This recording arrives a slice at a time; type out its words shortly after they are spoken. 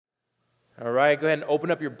All right, go ahead and open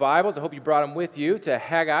up your Bibles. I hope you brought them with you to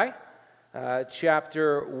Haggai,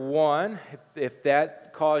 chapter 1. If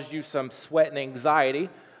that caused you some sweat and anxiety,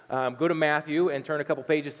 go to Matthew and turn a couple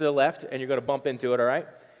pages to the left, and you're going to bump into it, all right?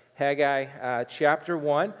 Haggai, chapter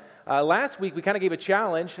 1. Last week, we kind of gave a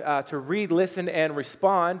challenge to read, listen, and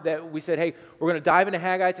respond. That we said, hey, we're going to dive into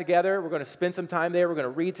Haggai together. We're going to spend some time there. We're going to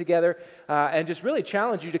read together and just really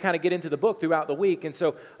challenge you to kind of get into the book throughout the week. And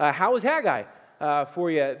so, how was Haggai for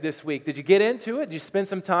you this week? Did you get into it? Did you spend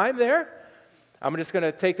some time there? I'm just going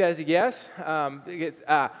to take that as a yes.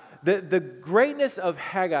 The greatness of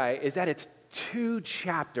Haggai is that it's 2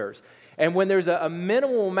 chapters. And when there's a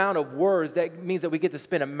minimal amount of words, that means that we get to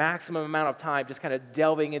spend a maximum amount of time just kind of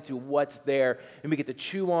delving into what's there, and we get to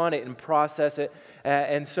chew on it and process it.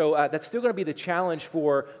 And so that's still going to be the challenge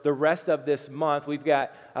for the rest of this month. We've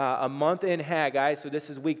got a month in Haggai, so this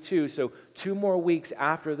is week 2, so 2 more weeks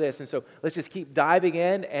after this. And so let's just keep diving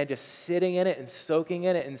in and just sitting in it and soaking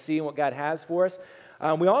in it and seeing what God has for us.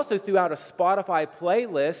 We also threw out a Spotify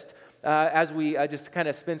playlist as we just kind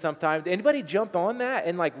of spend some time. Anybody jump on that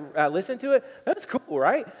and listen to it? That's cool,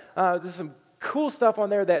 right? There's some cool stuff on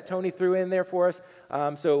there that Tony threw in there for us.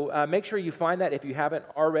 So make sure you find that if you haven't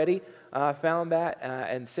already found that,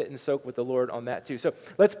 and sit and soak with the Lord on that too. So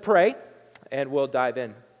let's pray and we'll dive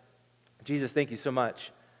in. Jesus, thank you so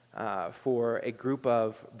much for a group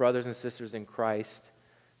of brothers and sisters in Christ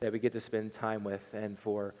that we get to spend time with, and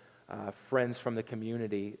for friends from the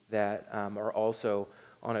community that are also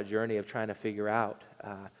on a journey of trying to figure out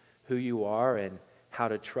who you are and how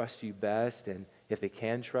to trust you best, and if they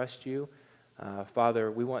can trust you.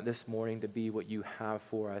 Father, we want this morning to be what you have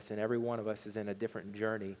for us, and every one of us is in a different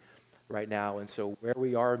journey right now. And so where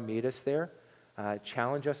we are, meet us there.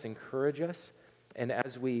 Challenge us, encourage us. And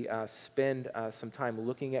as we spend some time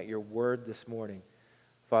looking at your word this morning,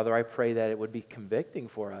 Father, I pray that it would be convicting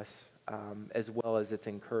for us as well as it's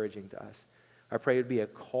encouraging to us. I pray it would be a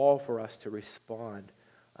call for us to respond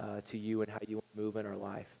to you and how you move in our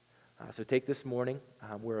life. So take this morning.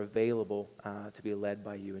 We're available to be led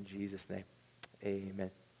by you in Jesus' name. Amen.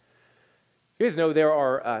 You guys know there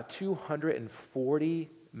are 240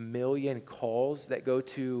 million calls that go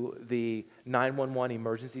to the 911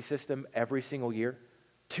 emergency system every single year.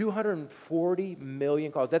 240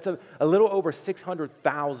 million calls. That's a little over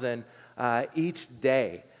 600,000 each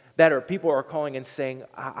day that people are calling and saying,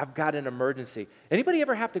 I've got an emergency. Anybody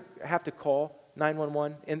ever have to call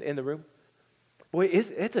 911 in the room? Boy,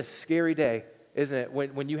 it's a scary day, isn't it,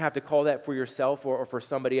 when you have to call that for yourself or for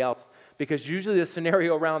somebody else, because usually the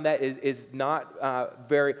scenario around that is not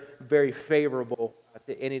very, very favorable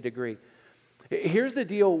to any degree. Here's the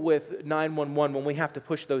deal with 911 when we have to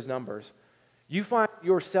push those numbers. You find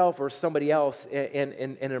yourself or somebody else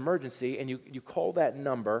in an emergency, and you call that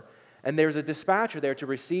number, and there's a dispatcher there to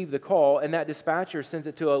receive the call, and that dispatcher sends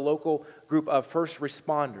it to a local group of first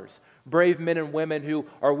responders, brave men and women who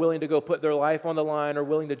are willing to go put their life on the line or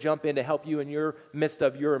willing to jump in to help you in your midst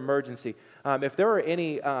of your emergency. If there are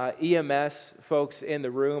any EMS folks in the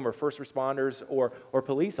room, or first responders or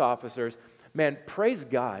police officers, man, praise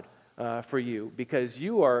God for you, because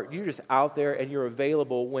you're just out there and you're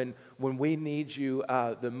available when we need you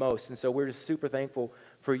the most. And so we're just super thankful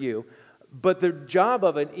for you. But the job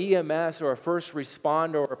of an EMS or a first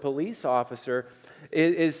responder or a police officer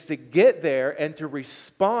is to get there and to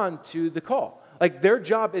respond to the call. Like, their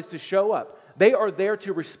job is to show up. They are there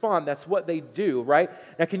to respond. That's what they do, right?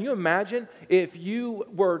 Now, can you imagine if you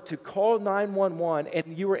were to call 911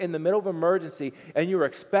 and you were in the middle of an emergency and you were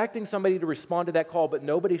expecting somebody to respond to that call, but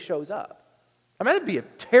nobody shows up? I mean, it'd be a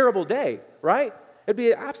terrible day, right? It'd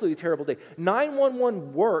be an absolutely terrible day.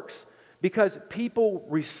 911 works because people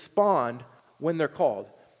respond when they're called.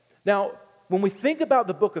 Now, when we think about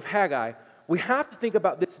the book of Haggai, we have to think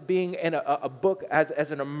about this being in a book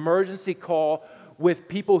as an emergency call with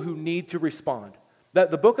people who need to respond.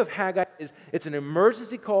 The book of Haggai it's an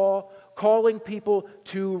emergency call, calling people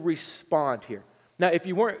to respond here. Now, if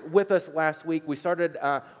you weren't with us last week, we started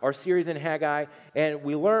our series in Haggai, and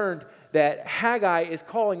we learned that Haggai is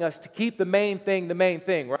calling us to keep the main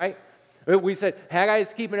thing, right? We said Haggai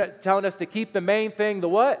is telling us to keep the main thing, the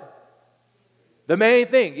what? The main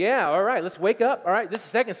thing. Yeah, all right, let's wake up. All right, this is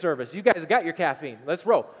second service. You guys got your caffeine. Let's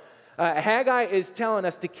roll. Haggai is telling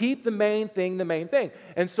us to keep the main thing.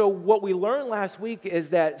 And so what we learned last week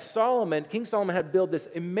is that King Solomon had built this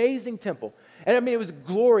amazing temple. And I mean, it was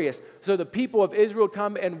glorious. So the people of Israel would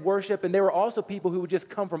come and worship, and there were also people who would just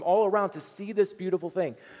come from all around to see this beautiful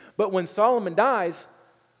thing. But when Solomon dies,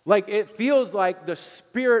 it feels like the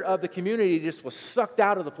spirit of the community just was sucked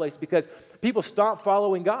out of the place because people stopped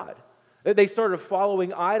following God. They started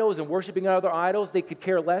following idols and worshiping other idols. They could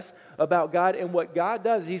care less about God. And what God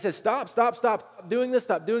does, He says, stop doing this,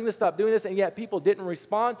 stop doing this, stop doing this. And yet people didn't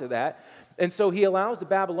respond to that. And so He allows the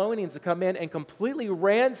Babylonians to come in and completely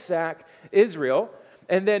ransack Israel.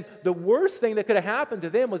 And then the worst thing that could have happened to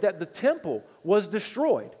them was that the temple was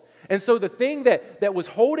destroyed. And so the thing that was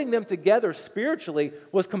holding them together spiritually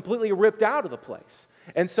was completely ripped out of the place.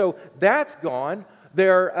 And so that's gone.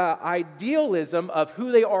 Their idealism of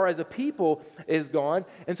who they are as a people is gone.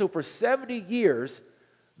 And so for 70 years,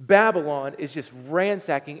 Babylon is just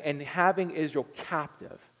ransacking and having Israel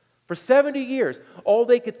captive. For 70 years, all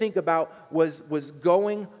they could think about was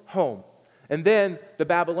going home. And then the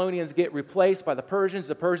Babylonians get replaced by the Persians.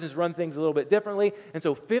 The Persians run things a little bit differently. And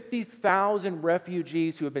so 50,000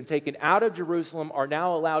 refugees who have been taken out of Jerusalem are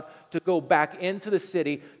now allowed to go back into the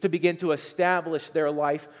city to begin to establish their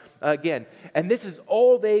life again. And this is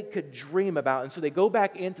all they could dream about. And so they go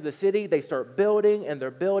back into the city. They start building, and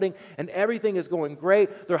they're building, and everything is going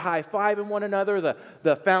great. They're high-fiving one another.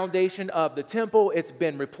 The foundation of the temple, it's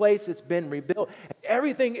been replaced. It's been rebuilt.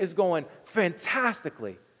 Everything is going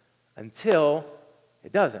fantastically. Until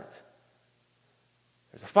it doesn't.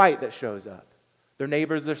 There's a fight that shows up. Their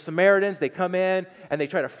neighbors, they're Samaritans, they come in and they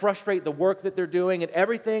try to frustrate the work that they're doing, and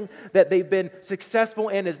everything that they've been successful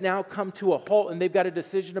in has now come to a halt, and they've got a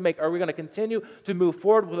decision to make. Are we going to continue to move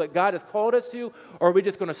forward with what God has called us to, or are we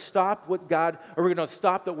just going to stop what God, or are we going to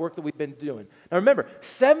stop the work that we've been doing? Now remember,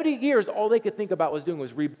 70 years, all they could think about was doing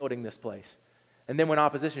was rebuilding this place. And then when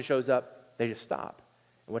opposition shows up, they just stop.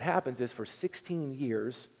 And what happens is for 16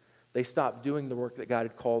 years, they stopped doing the work that God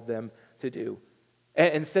had called them to do.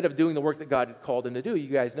 And instead of doing the work that God had called them to do, you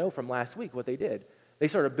guys know from last week what they did. They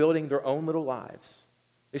started building their own little lives.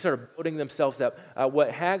 They started building themselves up.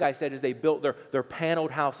 What Haggai said is they built their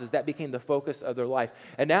paneled houses. That became the focus of their life.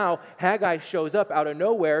 And now Haggai shows up out of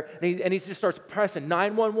nowhere, and he just starts pressing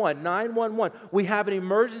 911, 911. We have an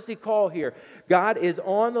emergency call here. God is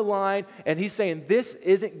on the line, and He's saying this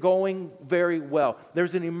isn't going very well.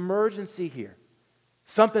 There's an emergency here.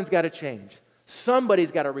 Something's got to change.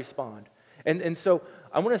 Somebody's got to respond. And so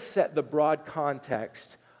I want to set the broad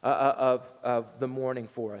context of the morning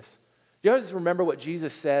for us. Do you guys remember what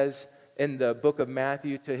Jesus says in the book of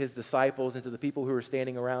Matthew to His disciples and to the people who are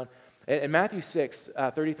standing around? In Matthew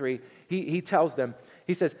 6:33, he tells them,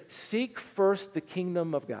 He says, seek first the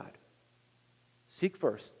kingdom of God. Seek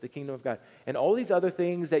first the kingdom of God. And all these other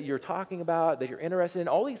things that you're talking about, that you're interested in,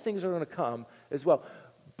 all these things are going to come as well.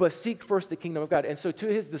 But seek first the kingdom of God. And so to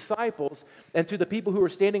His disciples and to the people who are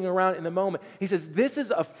standing around in the moment, He says, this is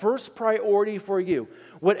a first priority for you.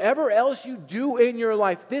 Whatever else you do in your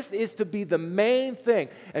life, this is to be the main thing.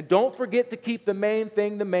 And don't forget to keep the main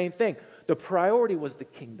thing the main thing. The priority was the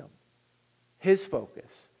kingdom. His focus.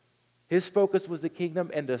 His focus was the kingdom,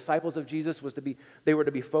 and the disciples of Jesus were to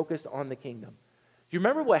be focused on the kingdom. Do you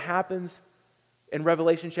remember what happens in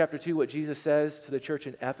Revelation chapter 2, what Jesus says to the church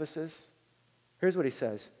in Ephesus? Here's what He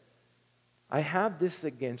says. I have this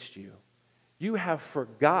against you. You have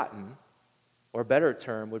forgotten, or a better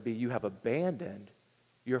term would be you have abandoned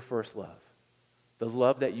your first love. The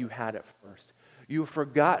love that you had at first. You've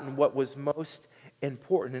forgotten what was most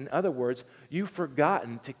important. In other words, you've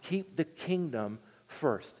forgotten to keep the kingdom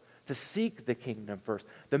first. To seek the kingdom first.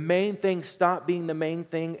 The main thing stopped being the main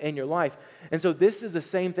thing in your life. And so this is the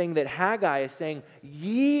same thing that Haggai is saying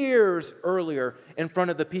years earlier in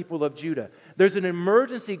front of the people of Judah. There's an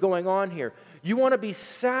emergency going on here. You want to be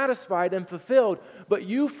satisfied and fulfilled, but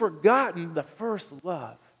you've forgotten the first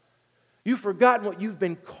love. You've forgotten what you've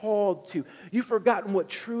been called to. You've forgotten what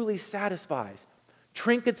truly satisfies.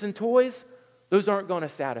 Trinkets and toys, those aren't going to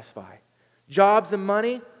satisfy. Jobs and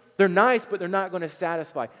money, they're nice, but they're not going to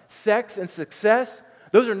satisfy. Sex and success,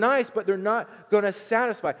 those are nice, but they're not going to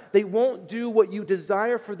satisfy. They won't do what you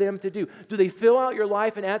desire for them to do. Do they fill out your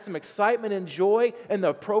life and add some excitement and joy in the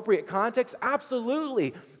appropriate context?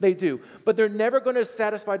 Absolutely, they do. But they're never going to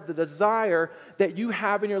satisfy the desire that you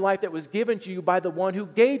have in your life that was given to you by the one who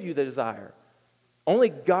gave you the desire. Only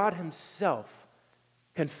God Himself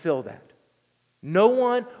can fill that. No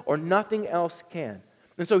one or nothing else can.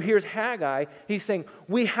 And so here's Haggai. He's saying,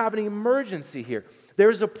 we have an emergency here.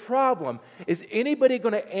 There's a problem. Is anybody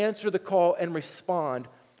going to answer the call and respond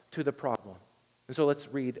to the problem? And so let's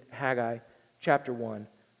read Haggai chapter 1,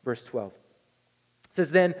 verse 12. It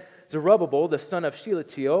says, then Zerubbabel, the son of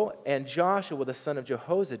Shealtiel, and Joshua, the son of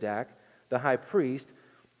Jehozadak, the high priest,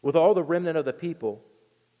 with all the remnant of the people,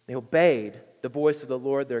 they obeyed the voice of the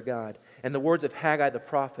Lord their God and the words of Haggai the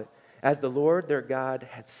prophet, as the Lord their God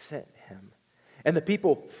had sent him. And the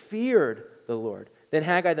people feared the Lord, Then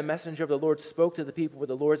Haggai, the messenger of the Lord, spoke to the people with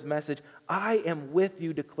the Lord's message, I am with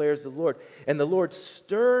you, declares the Lord. And the Lord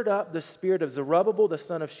stirred up the spirit of Zerubbabel, the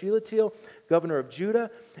son of Shealtiel, governor of Judah,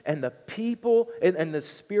 and the people, and the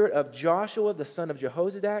spirit of Joshua, the son of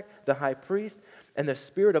Jehozadak, the high priest, and the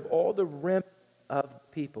spirit of all the remnant of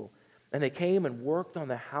people. And they came and worked on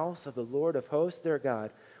the house of the Lord of hosts, their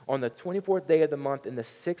God, on the 24th day of the month, in the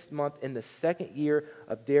 6th month, in the 2nd year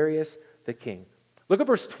of Darius the king. Look at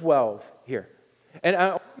verse 12 here. And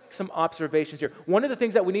I'll make some observations here. One of the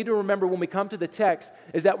things that we need to remember when we come to the text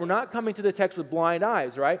is that we're not coming to the text with blind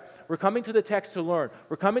eyes, right? We're coming to the text to learn.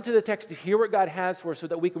 We're coming to the text to hear what God has for us so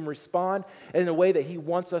that we can respond in a way that He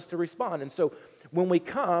wants us to respond. And so when we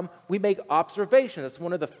come, we make observations. That's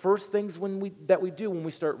one of the first things that we do when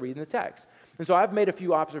we start reading the text. And so I've made a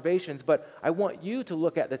few observations, but I want you to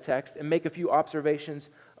look at the text and make a few observations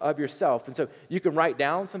of yourself. And so you can write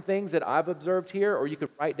down some things that I've observed here, or you can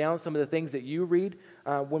write down some of the things that you read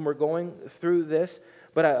when we're going through this.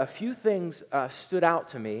 But a few things stood out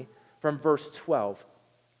to me from verse 12.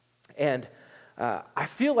 And I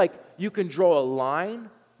feel like you can draw a line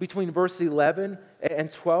between verse 11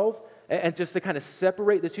 and 12 and just to kind of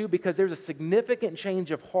separate the two, because there's a significant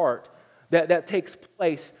change of heart that takes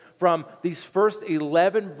place from these first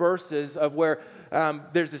 11 verses of where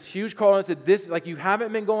there's this huge call and said, this, like, you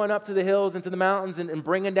haven't been going up to the hills and to the mountains and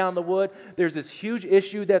bringing down the wood. There's this huge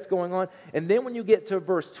issue that's going on. And then when you get to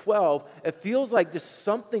verse 12, it feels like just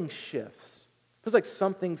something shifts. It feels like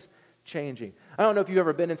something's changing. I don't know if you've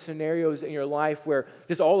ever been in scenarios in your life where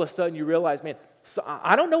just all of a sudden you realize, man,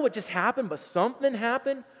 I don't know what just happened, but something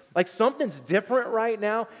happened. Like something's different right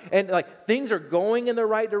now, and like things are going in the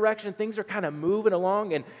right direction. Things are kind of moving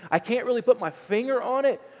along, and I can't really put my finger on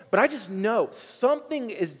it, but I just know something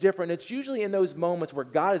is different. It's usually in those moments where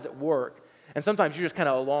God is at work, and sometimes you're just kind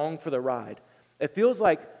of along for the ride. It feels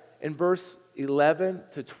like in verse 11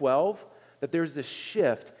 to 12 that there's this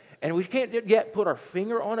shift, and we can't yet put our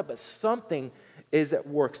finger on it, but something is at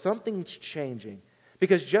work. Something's changing.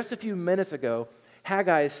 Because just a few minutes ago,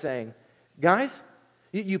 Haggai is saying, guys,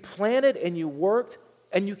 you planted and you worked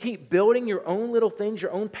and you keep building your own little things,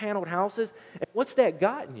 your own paneled houses. And what's that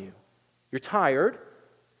gotten you? You're tired.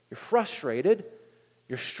 You're frustrated.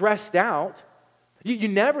 You're stressed out. You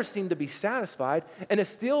never seem to be satisfied. And it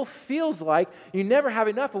still feels like you never have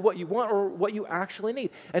enough of what you want or what you actually need.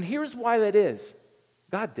 And here's why that is.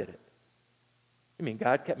 God did it. You mean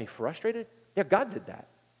God kept me frustrated? Yeah, God did that.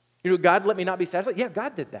 You know, God let me not be satisfied? Yeah,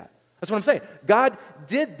 God did that. That's what I'm saying. God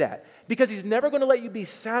did that because He's never going to let you be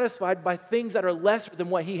satisfied by things that are lesser than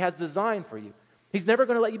what He has designed for you. He's never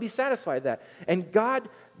going to let you be satisfied with that. And God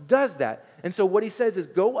does that. And so what He says is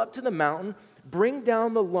go up to the mountain, bring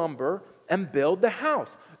down the lumber, and build the house.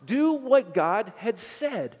 Do what God had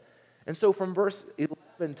said. And so from verse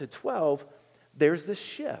 11 to 12, there's this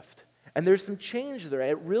shift. And there's some change there.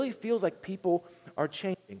 It really feels like people are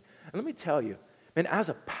changing. And let me tell you, man, as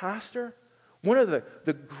a pastor, one of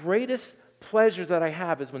the greatest pleasures that I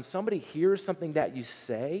have is when somebody hears something that you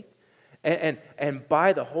say, and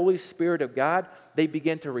by the Holy Spirit of God, they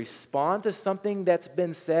begin to respond to something that's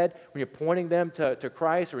been said when you're pointing them to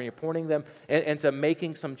Christ or when you're pointing them into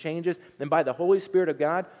making some changes. And by the Holy Spirit of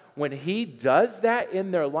God, when He does that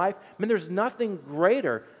in their life, I mean, there's nothing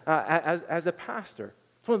greater as a pastor.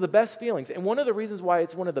 It's one of the best feelings. And one of the reasons why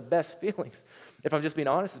it's one of the best feelings, if I'm just being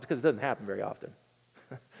honest, is because it doesn't happen very often.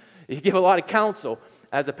 You give a lot of counsel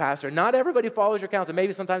as a pastor. Not everybody follows your counsel.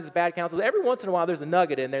 Maybe sometimes it's bad counsel. Every once in a while, there's a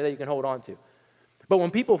nugget in there that you can hold on to. But when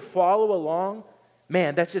people follow along,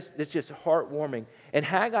 man, it's just heartwarming. And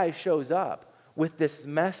Haggai shows up with this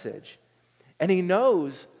message, and he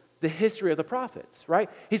knows the history of the prophets, right?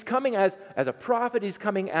 He's coming as a prophet. He's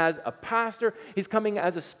coming as a pastor. He's coming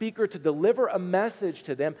as a speaker to deliver a message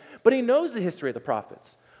to them. But he knows the history of the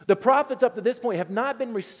prophets. The prophets up to this point have not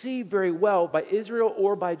been received very well by Israel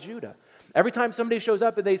or by Judah. Every time somebody shows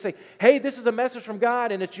up and they say, hey, this is a message from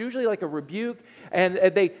God, and it's usually like a rebuke, and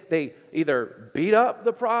they either beat up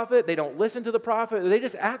the prophet, they don't listen to the prophet, or they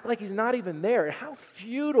just act like he's not even there. How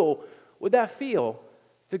futile would that feel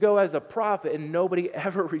to go as a prophet and nobody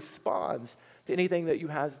ever responds to anything that you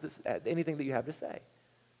have to say?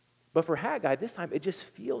 But for Haggai, this time, it just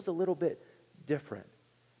feels a little bit different.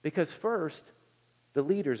 Because first, the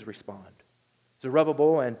leaders respond.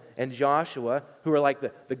 Zerubbabel and Joshua, who are like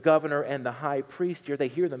the governor and the high priest here, they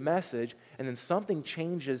hear the message, and then something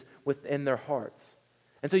changes within their hearts.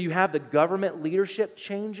 And so you have the government leadership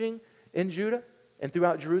changing in Judah and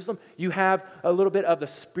throughout Jerusalem. You have a little bit of the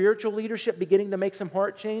spiritual leadership beginning to make some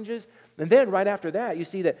heart changes. And then right after that, you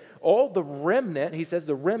see that all the remnant, he says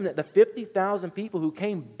the remnant, the 50,000 people who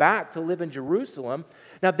came back to live in Jerusalem,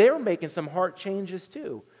 now they're making some heart changes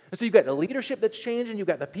too. And so you've got the leadership that's changing, you've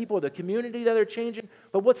got the people of the community that are changing,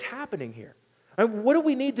 but what's happening here? And what do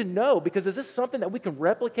we need to know? Because is this something that we can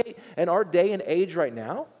replicate in our day and age right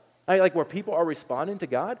now? Like where people are responding to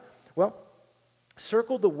God? Well,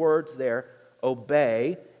 circle the words there,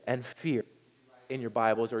 obey and fear, in your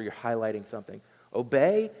Bibles, or you're highlighting something.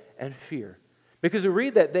 Obey and fear. Because we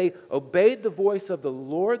read that they obeyed the voice of the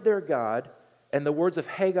Lord their God and the words of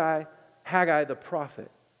Haggai the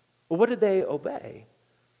prophet. Well, what did they obey?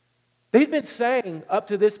 They'd been saying up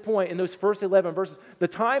to this point in those first 11 verses, the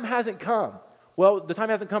time hasn't come. Well, the time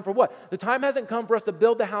hasn't come for what? The time hasn't come for us to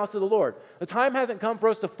build the house of the Lord. The time hasn't come for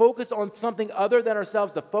us to focus on something other than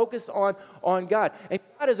ourselves, to focus on God. And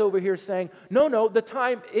God is over here saying, no, the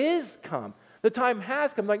time is come. The time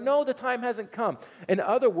has come. Like, no, the time hasn't come. In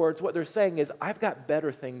other words, what they're saying is, I've got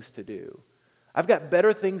better things to do. I've got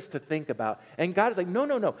better things to think about. And God is like,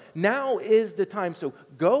 no. Now is the time. So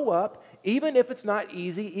go up, even if it's not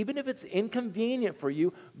easy, even if it's inconvenient for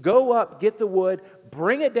you, go up, get the wood,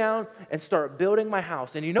 bring it down, and start building my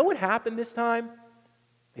house. And you know what happened this time?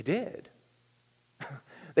 They did.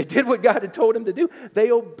 They did what God had told them to do.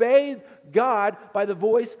 They obeyed God by the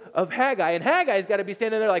voice of Haggai. And Haggai's got to be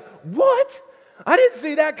standing there like, what? I didn't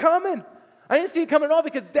see that coming. I didn't see it coming at all,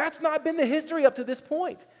 because that's not been the history up to this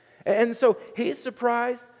point. And so he's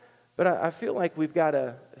surprised, but I feel like we've got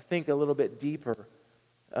to think a little bit deeper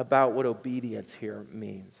about what obedience here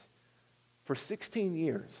means. For 16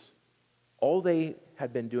 years, all they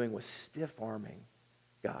had been doing was stiff-arming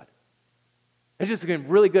God. It's just getting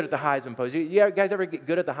really good at the Heisman pose. You guys ever get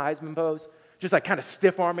good at the Heisman pose? Just like kind of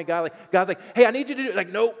stiff-arming God. Like God's like, hey, I need you to do it.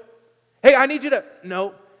 Like, nope. Hey, I need you to,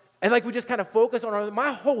 no. And like we just kind of focus on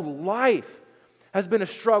my whole life has been a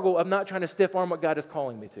struggle of not trying to stiff-arm what God is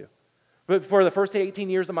calling me to. But for the first 18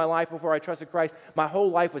 years of my life before I trusted Christ, my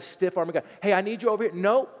whole life was stiff-arming God. Hey, I need you over here.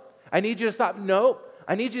 No. I need you to stop. No.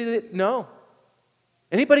 I need you to, no.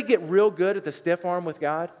 Anybody get real good at the stiff-arm with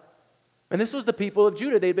God? And this was the people of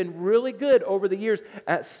Judah. They'd been really good over the years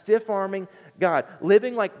at stiff-arming God,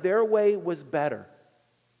 living like their way was better.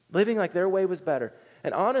 Living like their way was better.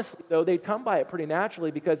 And honestly, though, they'd come by it pretty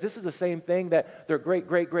naturally, because this is the same thing that their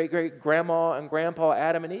great-great-great-great-grandma and grandpa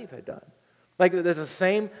Adam and Eve had done. Like, there's the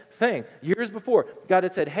same thing. Years before, God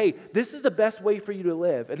had said, hey, this is the best way for you to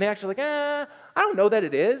live. And they actually like, I don't know that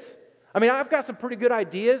it is. I mean, I've got some pretty good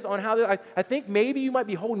ideas on how to, I think maybe you might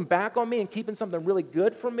be holding back on me and keeping something really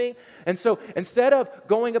good from me. And so instead of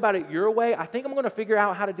going about it your way, I think I'm going to figure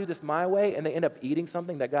out how to do this my way. And they end up eating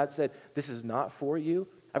something that God said, this is not for you.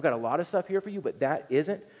 I've got a lot of stuff here for you, but that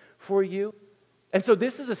isn't for you. And so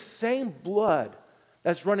this is the same blood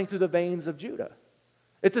that's running through the veins of Judah.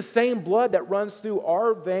 It's the same blood that runs through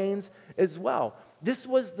our veins as well. This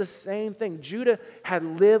was the same thing. Judah had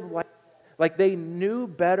lived like they knew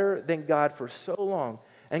better than God for so long.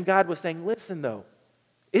 And God was saying, listen though,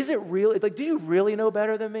 is it really, like, do you really know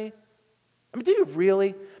better than me? I mean, do you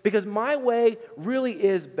really? Because my way really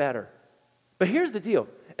is better. But here's the deal.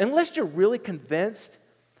 Unless you're really convinced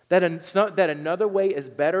that another way is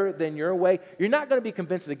better than your way, you're not going to be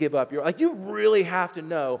convinced to give up. You really have to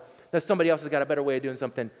know that somebody else has got a better way of doing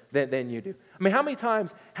something than you do. I mean, how many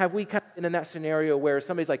times have we kind of been in that scenario where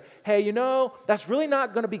somebody's like, hey, you know, that's really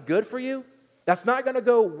not going to be good for you. That's not going to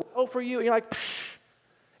go well for you. And you're like,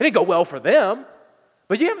 it didn't go well for them,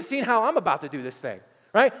 but you haven't seen how I'm about to do this thing,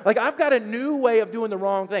 right? Like, I've got a new way of doing the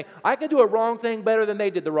wrong thing. I can do a wrong thing better than they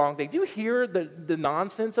did the wrong thing. Do you hear the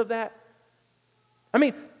nonsense of that? I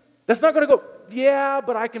mean, that's not going to go, yeah,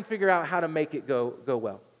 but I can figure out how to make it go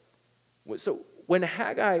well. So when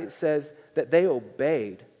Haggai says that they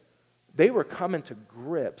obeyed, they were coming to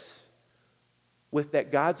grips with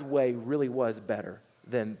that God's way really was better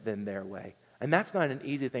than their way. And that's not an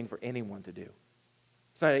easy thing for anyone to do.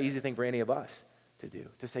 It's not an easy thing for any of us to do,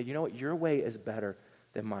 to say, you know what, your way is better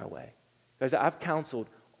than my way. Because I've counseled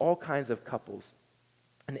all kinds of couples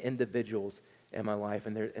and individuals in my life,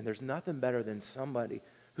 and there's nothing better than somebody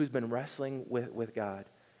who's been wrestling with God.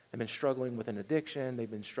 They've been struggling with an addiction. They've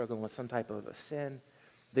been struggling with some type of a sin.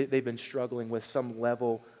 They've been struggling with some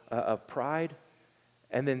level of pride.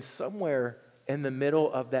 And then somewhere in the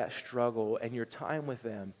middle of that struggle and your time with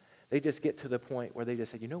them, they just get to the point where they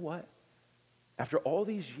just say, you know what? After all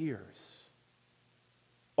these years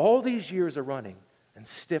of running and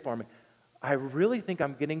stiff-arming, I really think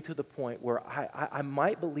I'm getting to the point where I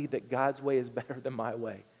might believe that God's way is better than my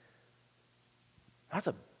way.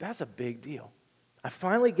 That's a big deal. I'm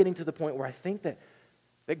finally getting to the point where I think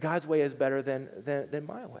that God's way is better than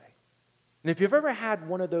my way. And if you've ever had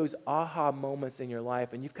one of those aha moments in your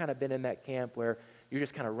life, and you've kind of been in that camp where you're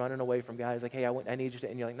just kind of running away from God, he's like, hey, I need you to,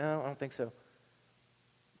 and you're like, no, I don't think so.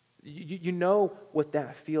 You know what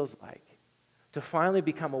that feels like, to finally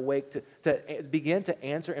become awake, to begin to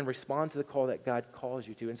answer and respond to the call that God calls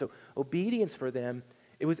you to. And so obedience for them,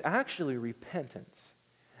 it was actually repentance.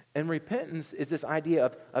 And repentance is this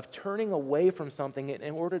idea of turning away from something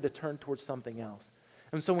in order to turn towards something else.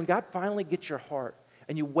 And so when God finally gets your heart,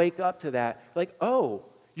 and you wake up to that, like, oh,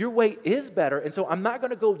 your way is better, and so I'm not going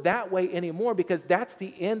to go that way anymore because that's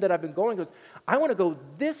the end that I've been going towards. I want to go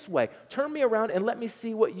this way. Turn me around and let me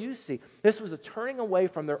see what you see. This was a turning away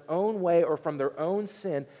from their own way or from their own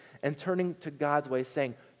sin and turning to God's way,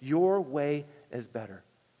 saying, your way is better.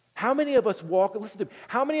 How many of us listen to me,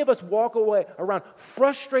 how many of us walk away around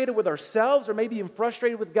frustrated with ourselves or maybe even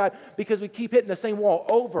frustrated with God because we keep hitting the same wall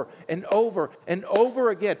over and over and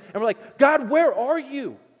over again? And we're like, God, where are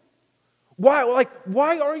you? Why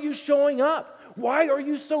are you showing up? Why are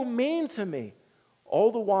you so mean to me?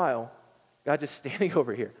 All the while, God just standing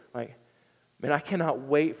over here like, man, I cannot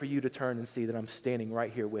wait for you to turn and see that I'm standing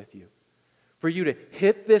right here with you. For you to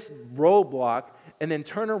hit this roadblock and then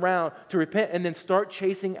turn around to repent and then start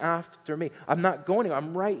chasing after me. I'm not going to.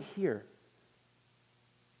 I'm right here.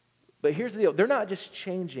 But here's the deal. They're not just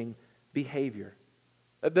changing behavior.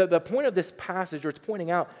 The point of this passage, or it's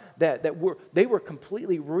pointing out that they were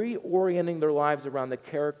completely reorienting their lives around the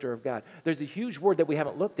character of God. There's a huge word that we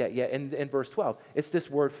haven't looked at yet in verse 12. It's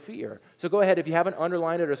this word fear. So go ahead, if you haven't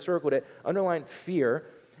underlined it or circled it, underline fear.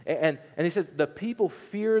 And he says, the people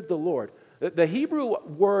feared the Lord. The Hebrew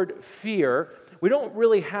word fear, we don't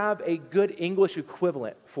really have a good English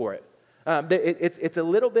equivalent for it. It's a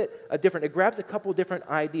little bit different. It grabs a couple different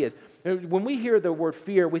ideas. When we hear the word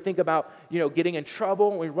fear, we think about, getting in trouble,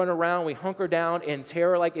 and we run around, we hunker down in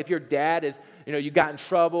terror. Like if your dad is, you got in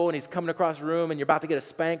trouble and he's coming across the room and you're about to get a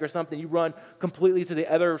spank or something, you run completely to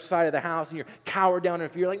the other side of the house and you're cowered down in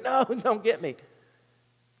fear, like, no, don't get me.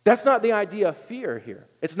 That's not the idea of fear here.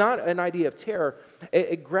 It's not an idea of terror.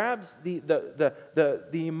 It grabs the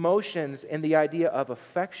emotions and the idea of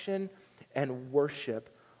affection and worship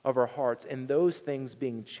of our hearts and those things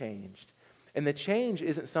being changed. And the change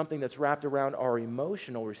isn't something that's wrapped around our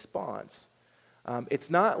emotional response. It's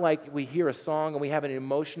not like we hear a song and we have an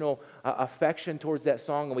emotional affection towards that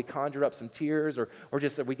song and we conjure up some tears or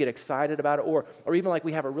just that we get excited about it, or even like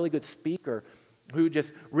we have a really good speaker who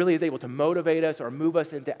just really is able to motivate us or move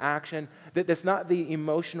us into action. That's not the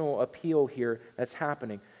emotional appeal here that's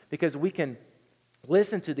happening, because we can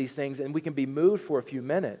listen to these things and we can be moved for a few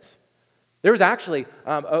minutes. There was actually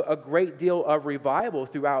a great deal of revival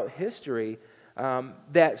throughout history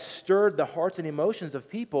that stirred the hearts and emotions of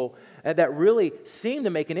people that really seemed to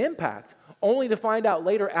make an impact, only to find out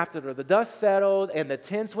later, after the dust settled and the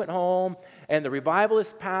tents went home and the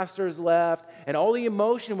revivalist pastors left and all the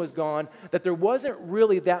emotion was gone, that there wasn't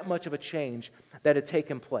really that much of a change that had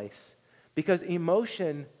taken place. Because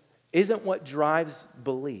emotion isn't what drives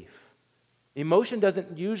belief. Emotion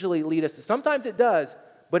doesn't usually lead us to, sometimes it does,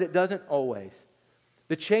 but it doesn't always.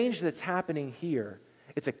 The change that's happening here,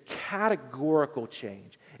 it's a categorical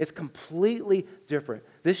change. It's completely different.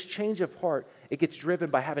 This change of heart, it gets driven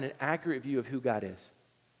by having an accurate view of who God is.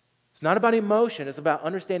 It's not about emotion. It's about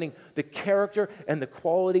understanding the character and the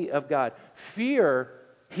quality of God. Fear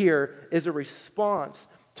here is a response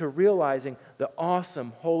to realizing the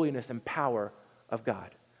awesome holiness and power of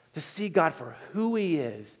God. To see God for who He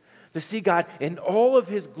is. To see God in all of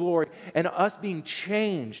His glory and us being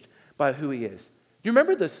changed by who He is. Do you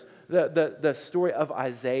remember this? The story of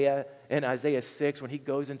Isaiah in Isaiah 6 when he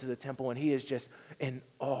goes into the temple and he is just in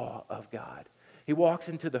awe of God. He walks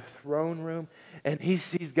into the throne room and he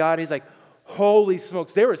sees God. He's like, holy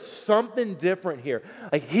smokes, there is something different here.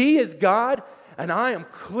 Like, He is God and I am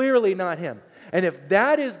clearly not Him. And if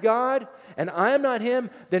that is God and I am not Him,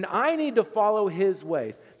 then I need to follow His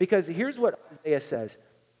ways. Because here's what Isaiah says.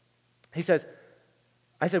 He says,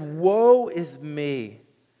 I said, woe is me,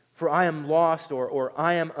 for I am lost, or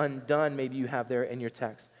I am undone, maybe you have there in your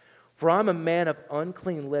text. For I'm a man of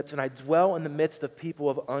unclean lips, and I dwell in the midst of people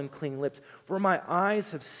of unclean lips. For my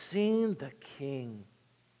eyes have seen the King,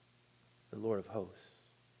 the Lord of hosts.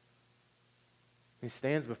 He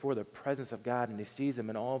stands before the presence of God, and he sees Him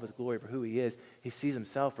in all of His glory for who He is. He sees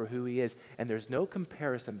Himself for who He is, and there's no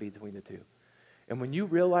comparison between the two. And when you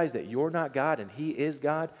realize that you're not God and He is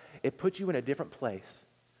God, it puts you in a different place.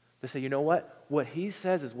 To say, you know what? What He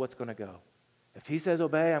says is what's going to go. If He says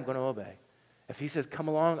obey, I'm going to obey. If He says come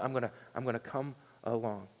along, I'm going to come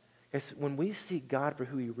along. Guys, when we see God for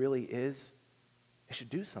who He really is, it should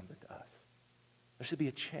do something to us. There should be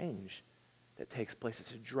a change that takes place.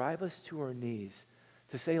 It's to drive us to our knees,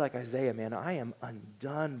 to say like Isaiah, man, I am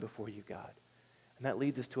undone before you, God. And that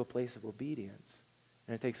leads us to a place of obedience.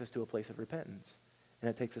 And it takes us to a place of repentance. And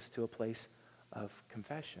it takes us to a place of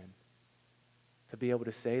confession. To be able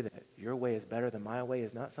to say that your way is better than my way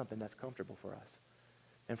is not something that's comfortable for us.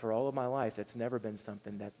 And for all of my life, it's never been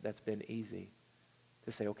something that's been easy.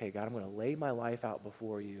 To say, okay, God, I'm going to lay my life out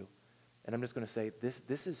before you. And I'm just going to say,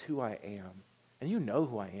 this is who I am. And you know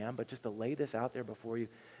who I am, but just to lay this out there before you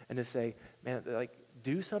and to say, man, like,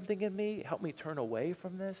 do something in me. Help me turn away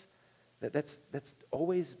from this. That's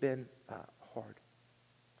always been hard.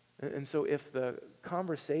 And so if the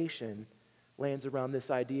conversation lands around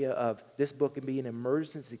this idea of this book can be an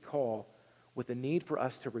emergency call with the need for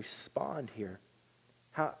us to respond here,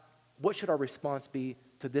 what should our response be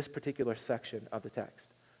to this particular section of the text?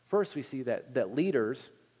 First, we see that leaders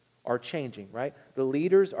are changing, right? The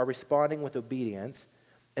leaders are responding with obedience,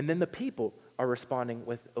 and then the people are responding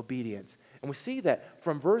with obedience. And we see that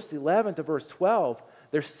from verse 11 to verse 12,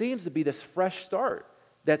 there seems to be this fresh start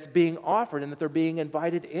that's being offered and that they're being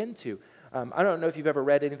invited into. I don't know if you've ever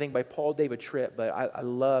read anything by Paul David Tripp, but I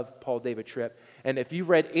love Paul David Tripp. And if you've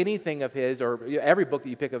read anything of his, or every book that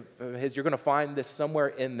you pick of his, you're going to find this somewhere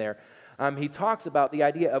in there. He talks about the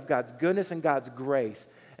idea of God's goodness and God's grace.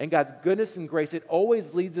 And God's goodness and grace, it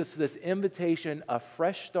always leads us to this invitation of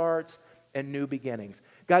fresh starts and new beginnings.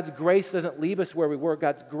 God's grace doesn't leave us where we were.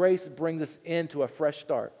 God's grace brings us into a fresh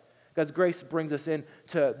start. God's grace brings us into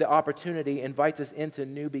the opportunity, invites us into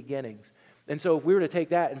new beginnings. And so if we were to take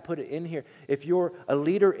that and put it in here, if you're a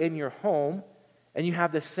leader in your home and you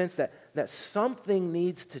have this sense that something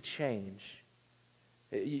needs to change,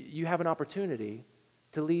 you have an opportunity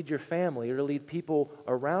to lead your family or to lead people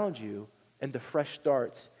around you into fresh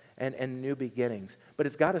starts and new beginnings. But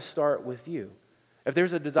it's got to start with you. If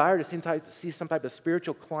there's a desire to see some type of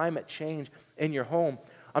spiritual climate change in your home,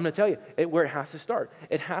 I'm going to tell you where it has to start.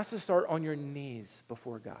 It has to start on your knees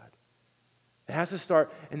before God. It has to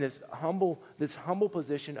start in this humble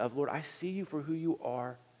position of, Lord, I see you for who you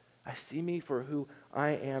are. I see me for who I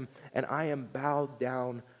am, and I am bowed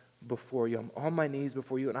down before you. I'm on my knees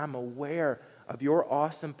before you, and I'm aware of your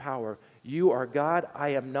awesome power. You are God. I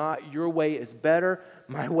am not. Your way is better.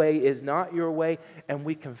 My way is not your way. And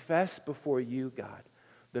we confess before you, God,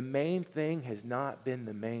 the main thing has not been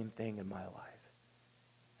the main thing in my life.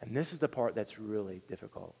 And this is the part that's really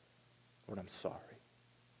difficult. Lord, I'm sorry.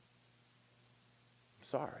 I'm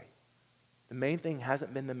sorry. The main thing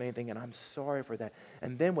hasn't been the main thing, and I'm sorry for that.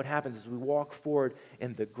 And then what happens is we walk forward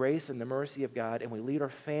in the grace and the mercy of God, and we lead our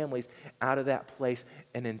families out of that place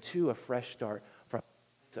and into a fresh start from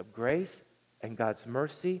a place of grace and God's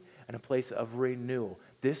mercy and a place of renewal.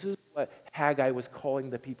 This is what Haggai was calling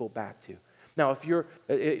the people back to. Now,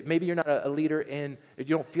 if maybe you're not a leader if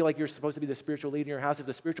you don't feel like you're supposed to be the spiritual leader in your house, if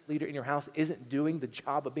the spiritual leader in your house isn't doing the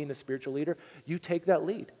job of being the spiritual leader, you take that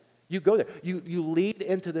lead. You go there. You lead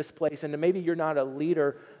into this place, and maybe you're not a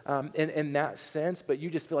leader in that sense, but you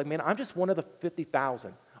just feel like, man, I'm just one of the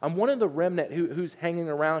 50,000. I'm one of the remnant who's hanging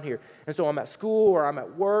around here. And so I'm at school or I'm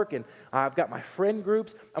at work, and I've got my friend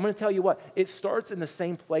groups. I'm going to tell you what, it starts in the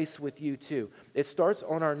same place with you too. It starts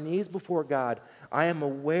on our knees before God. I am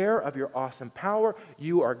aware of your awesome power.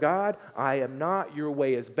 You are God. I am not. Your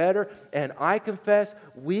way is better. And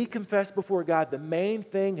we confess before God, the main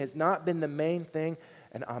thing has not been the main thing,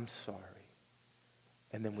 and I'm sorry.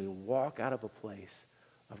 And then we walk out of a place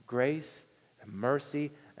of grace and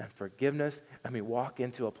mercy and forgiveness, and we walk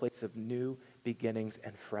into a place of new beginnings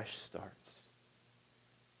and fresh starts.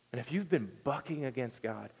 And if you've been bucking against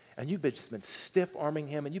God, and you've just been stiff-arming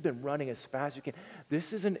him, and you've been running as fast as you can,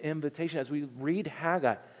 this is an invitation. As we read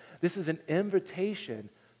Haggai, this is an invitation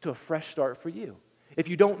to a fresh start for you. If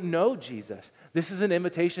you don't know Jesus, this is an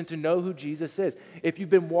invitation to know who Jesus is. If you've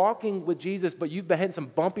been walking with Jesus, but you've been hitting some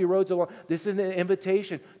bumpy roads along, this is an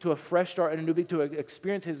invitation to a fresh start and a new beginning, to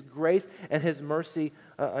experience his grace and his mercy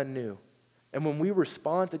anew. And when we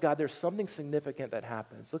respond to God, there's something significant that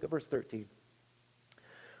happens. Look at verse 13.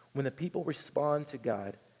 When the people respond to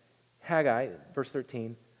God, Haggai, verse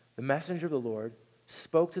 13, the messenger of the Lord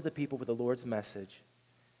spoke to the people with the Lord's message.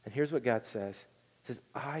 And here's what God says. He says,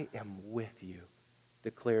 I am with you,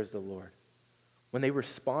 declares the Lord. When they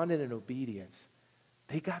responded in obedience,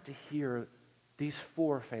 they got to hear these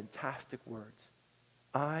 4 fantastic words.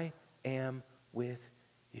 I am with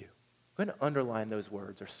you. I'm going to underline those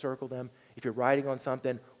words or circle them. If you're writing on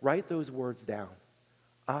something, write those words down.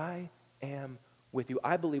 I am with you.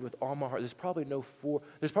 I believe with all my heart, there's probably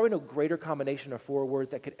no greater combination of 4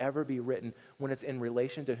 words that could ever be written when it's in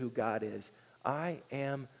relation to who God is. I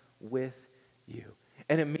am with you.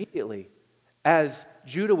 And immediately, As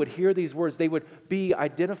Judah would hear these words, they would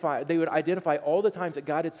identify all the times that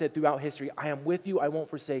God had said throughout history, I am with you, I won't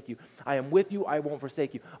forsake you. I am with you, I won't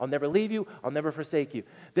forsake you. I'll never leave you, I'll never forsake you.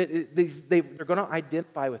 They're going to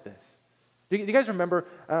identify with this. Do you guys remember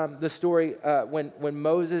the story when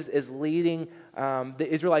Moses is leading the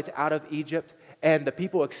Israelites out of Egypt and the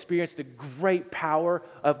people experience the great power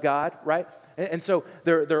of God, right? And so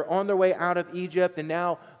they're on their way out of Egypt, and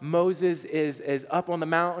now Moses is up on the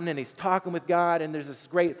mountain, and he's talking with God, and there's this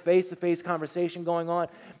great face-to-face conversation going on.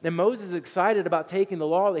 And Moses is excited about taking the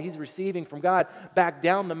law that he's receiving from God back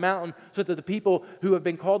down the mountain so that the people who have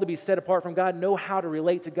been called to be set apart from God know how to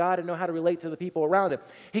relate to God and know how to relate to the people around him.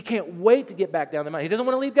 He can't wait to get back down the mountain. He doesn't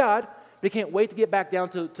want to leave God, but he can't wait to get back down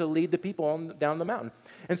to lead the people down the mountain.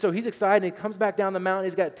 And so he's excited, and he comes back down the mountain.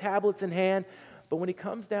 He's got tablets in hand. But when he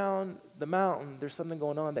comes down the mountain, there's something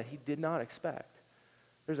going on that he did not expect.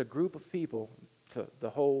 There's a group of people, the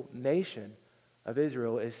whole nation of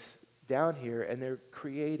Israel is down here, and they're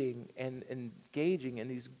creating and engaging in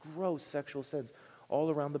these gross sexual sins all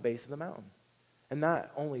around the base of the mountain. And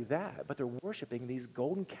not only that, but they're worshiping these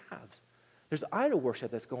golden calves. There's idol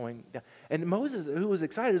worship that's going down. And Moses, who was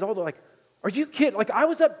excited, is all like, are you kidding? Like, I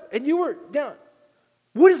was up and you were down.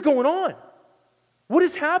 What is going on? What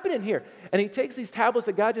is happening here? And he takes these tablets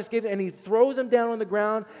that God just gave him and he throws them down on the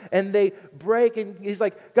ground and they break. And he's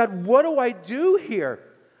like, God, what do I do here?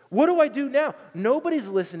 What do I do now? Nobody's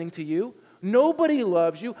listening to you. Nobody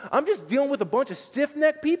loves you. I'm just dealing with a bunch of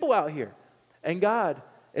stiff-necked people out here. And God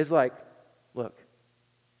is like, look,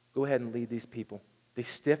 go ahead and lead these people, these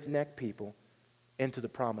stiff-necked people, into the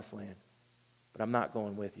promised land. But I'm not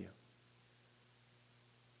going with you.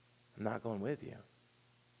 I'm not going with you.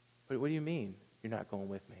 But what do you mean? You're not going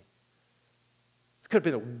with me. It could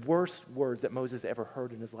have been the worst words that Moses ever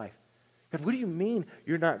heard in his life. God, what do you mean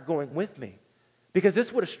you're not going with me? Because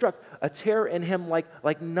this would have struck a terror in him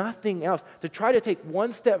like nothing else. To try to take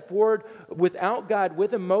one step forward without God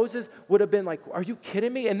with him, Moses would have been like, are you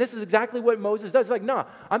kidding me? And this is exactly what Moses does. He's like, no,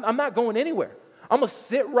 I'm not going anywhere. I'm going to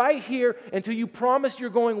sit right here until you promise you're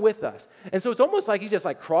going with us. And so it's almost like he just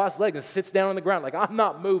like crossed legs and sits down on the ground like, I'm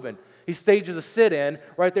not moving. He stages a sit-in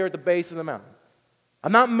right there at the base of the mountain.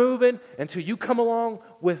 I'm not moving until you come along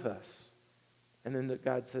with us. And then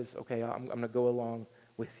God says, okay, I'm going to go along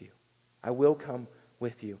with you. I will come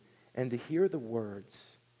with you. And to hear the words,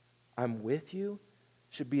 I'm with you,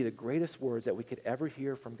 should be the greatest words that we could ever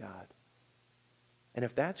hear from God. And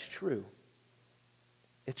if that's true,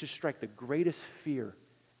 it should strike the greatest fear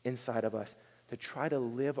inside of us to try to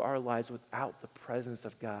live our lives without the presence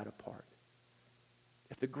of God apart.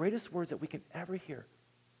 If the greatest words that we can ever hear,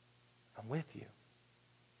 I'm with you.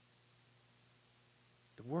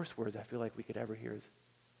 The worst words I feel like we could ever hear is,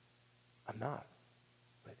 I'm not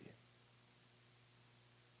with you.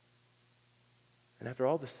 And after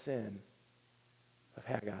all the sin of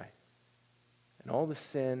Haggai, and all the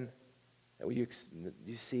sin that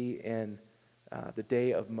you see in the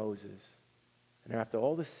day of Moses, and after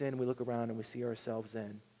all the sin we look around and we see ourselves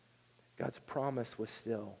in, God's promise was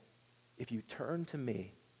still, if you turn to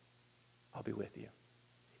me, I'll be with you.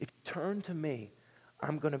 If you turn to me,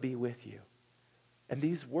 I'm going to be with you. And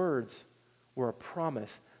these words were a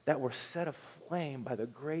promise that were set aflame by the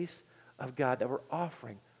grace of God, that were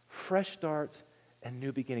offering fresh starts and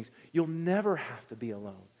new beginnings. You'll never have to be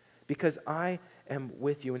alone because I am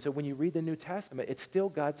with you. And so when you read the New Testament, it's still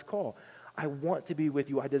God's call. I want to be with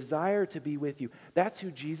you. I desire to be with you. That's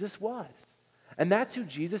who Jesus was. And that's who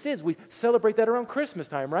Jesus is. We celebrate that around Christmas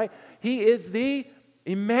time, right? He is the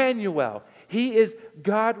Emmanuel. He is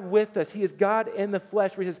God with us. He is God in the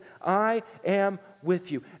flesh. Where he says, I am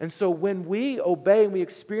with you. And so when we obey and we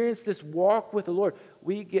experience this walk with the Lord,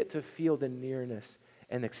 we get to feel the nearness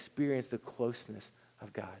and experience the closeness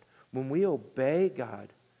of God. When we obey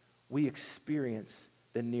God, we experience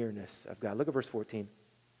the nearness of God. Look at verse 14.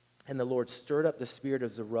 And the Lord stirred up the spirit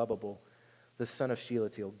of Zerubbabel, the son of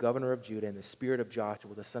Shealtiel, governor of Judah, and the spirit of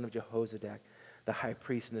Joshua, the son of Jehozadak, the high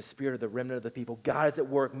priest, and the spirit of the remnant of the people. God is at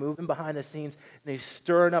work, moving behind the scenes, and he's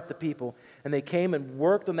stirring up the people. And they came and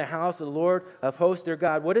worked on the house of the Lord of hosts, their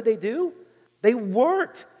God. What did they do? They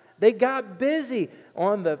worked. They got busy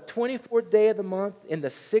on the 24th day of the month, in the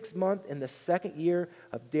 6th month, in the 2nd year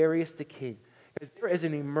of Darius the king. Because there is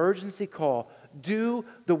an emergency call. Do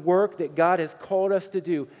the work that God has called us to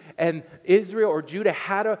do. And Israel or Judah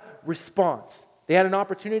had a response. They had an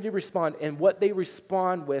opportunity to respond. And what they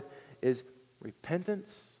respond with is repentance,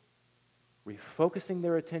 refocusing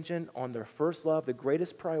their attention on their first love, the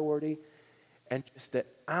greatest priority, and just the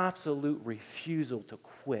absolute refusal to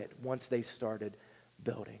quit once they started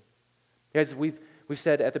building. Guys, we've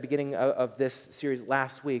said at the beginning of this series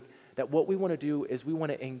last week that what we want to do is we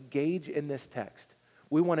want to engage in this text.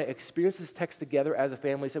 We want to experience this text together as a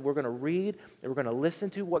family. So we're going to read and we're going to listen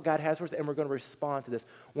to what God has for us and we're going to respond to this.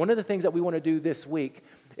 One of the things that we want to do this week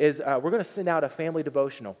is we're going to send out a family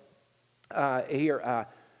devotional here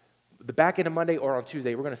the back end of Monday or on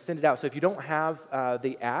Tuesday. We're going to send it out. So if you don't have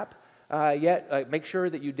the app yet, make sure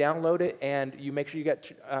that you download it and you make sure you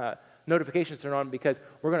get notifications turned on, because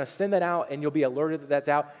we're going to send that out and you'll be alerted that that's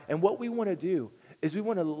out. And what we want to do is we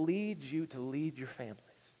want to lead you to lead your families.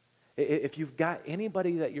 If you've got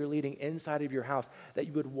anybody that you're leading inside of your house, that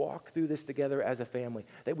you would walk through this together as a family,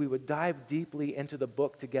 that we would dive deeply into the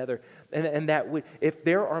book together, and that if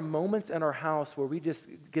there are moments in our house where we just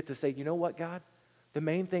get to say, you know what, God, the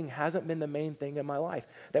main thing hasn't been the main thing in my life,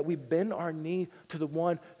 that we bend our knee to the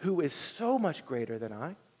one who is so much greater than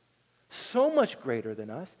I, so much greater than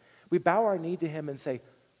us. We bow our knee to him and say,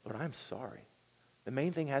 Lord, I'm sorry. The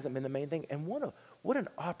main thing hasn't been the main thing. And what an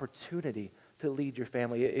opportunity to lead your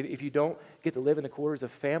family. If you don't get to live in the quarters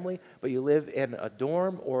of family, but you live in a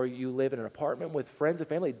dorm or you live in an apartment with friends and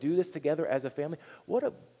family, do this together as a family. What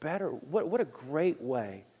a great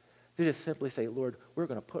way to just simply say, Lord, we're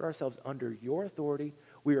going to put ourselves under your authority.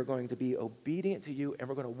 We are going to be obedient to you, and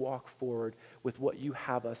we're going to walk forward with what you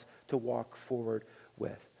have us to walk forward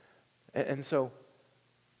with. And so,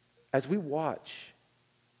 as we watch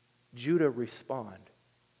Judah respond,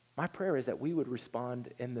 my prayer is that we would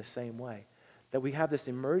respond in the same way. That we have this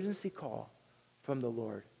emergency call from the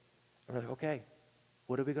Lord. And we're like, okay,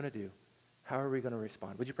 what are we going to do? How are we going to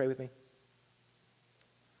respond? Would you pray with me?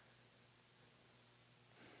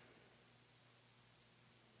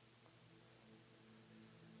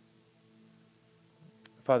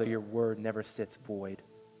 Father, your word never sits void.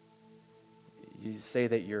 You say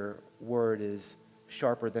that your word is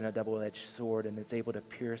sharper than a double-edged sword, and it's able to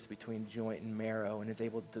pierce between joint and marrow, and it's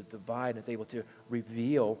able to divide, and it's able to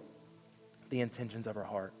reveal the intentions of our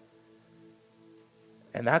heart.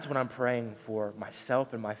 And that's what I'm praying for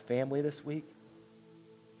myself and my family this week.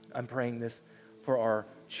 I'm praying this for our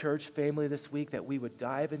church family this week, that we would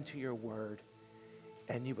dive into your word,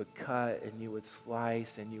 and you would cut, and you would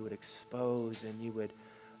slice, and you would expose, and you would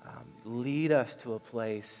lead us to a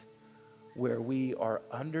place where we are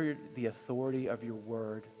under the authority of your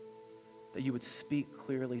word, that you would speak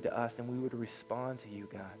clearly to us and we would respond to you,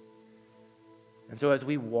 God. And so as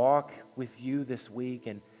we walk with you this week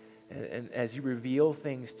and as you reveal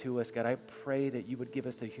things to us, God, I pray that you would give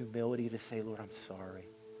us the humility to say, Lord, I'm sorry.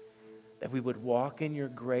 That we would walk in your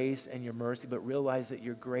grace and your mercy, but realize that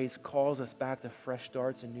your grace calls us back to fresh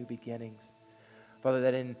starts and new beginnings. Father,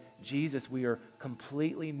 that in Jesus we are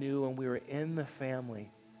completely new and we are in the family.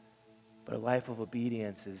 But a life of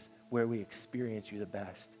obedience is where we experience you the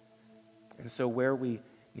best. And so where we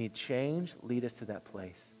need change, lead us to that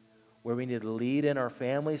place. Where we need to lead in our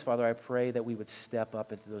families, Father, I pray that we would step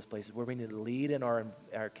up into those places. Where we need to lead in our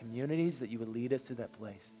communities, that you would lead us to that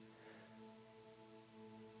place.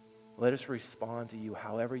 Let us respond to you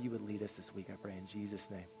however you would lead us this week, I pray in Jesus'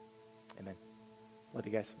 name. Amen. Love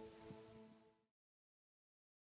you guys.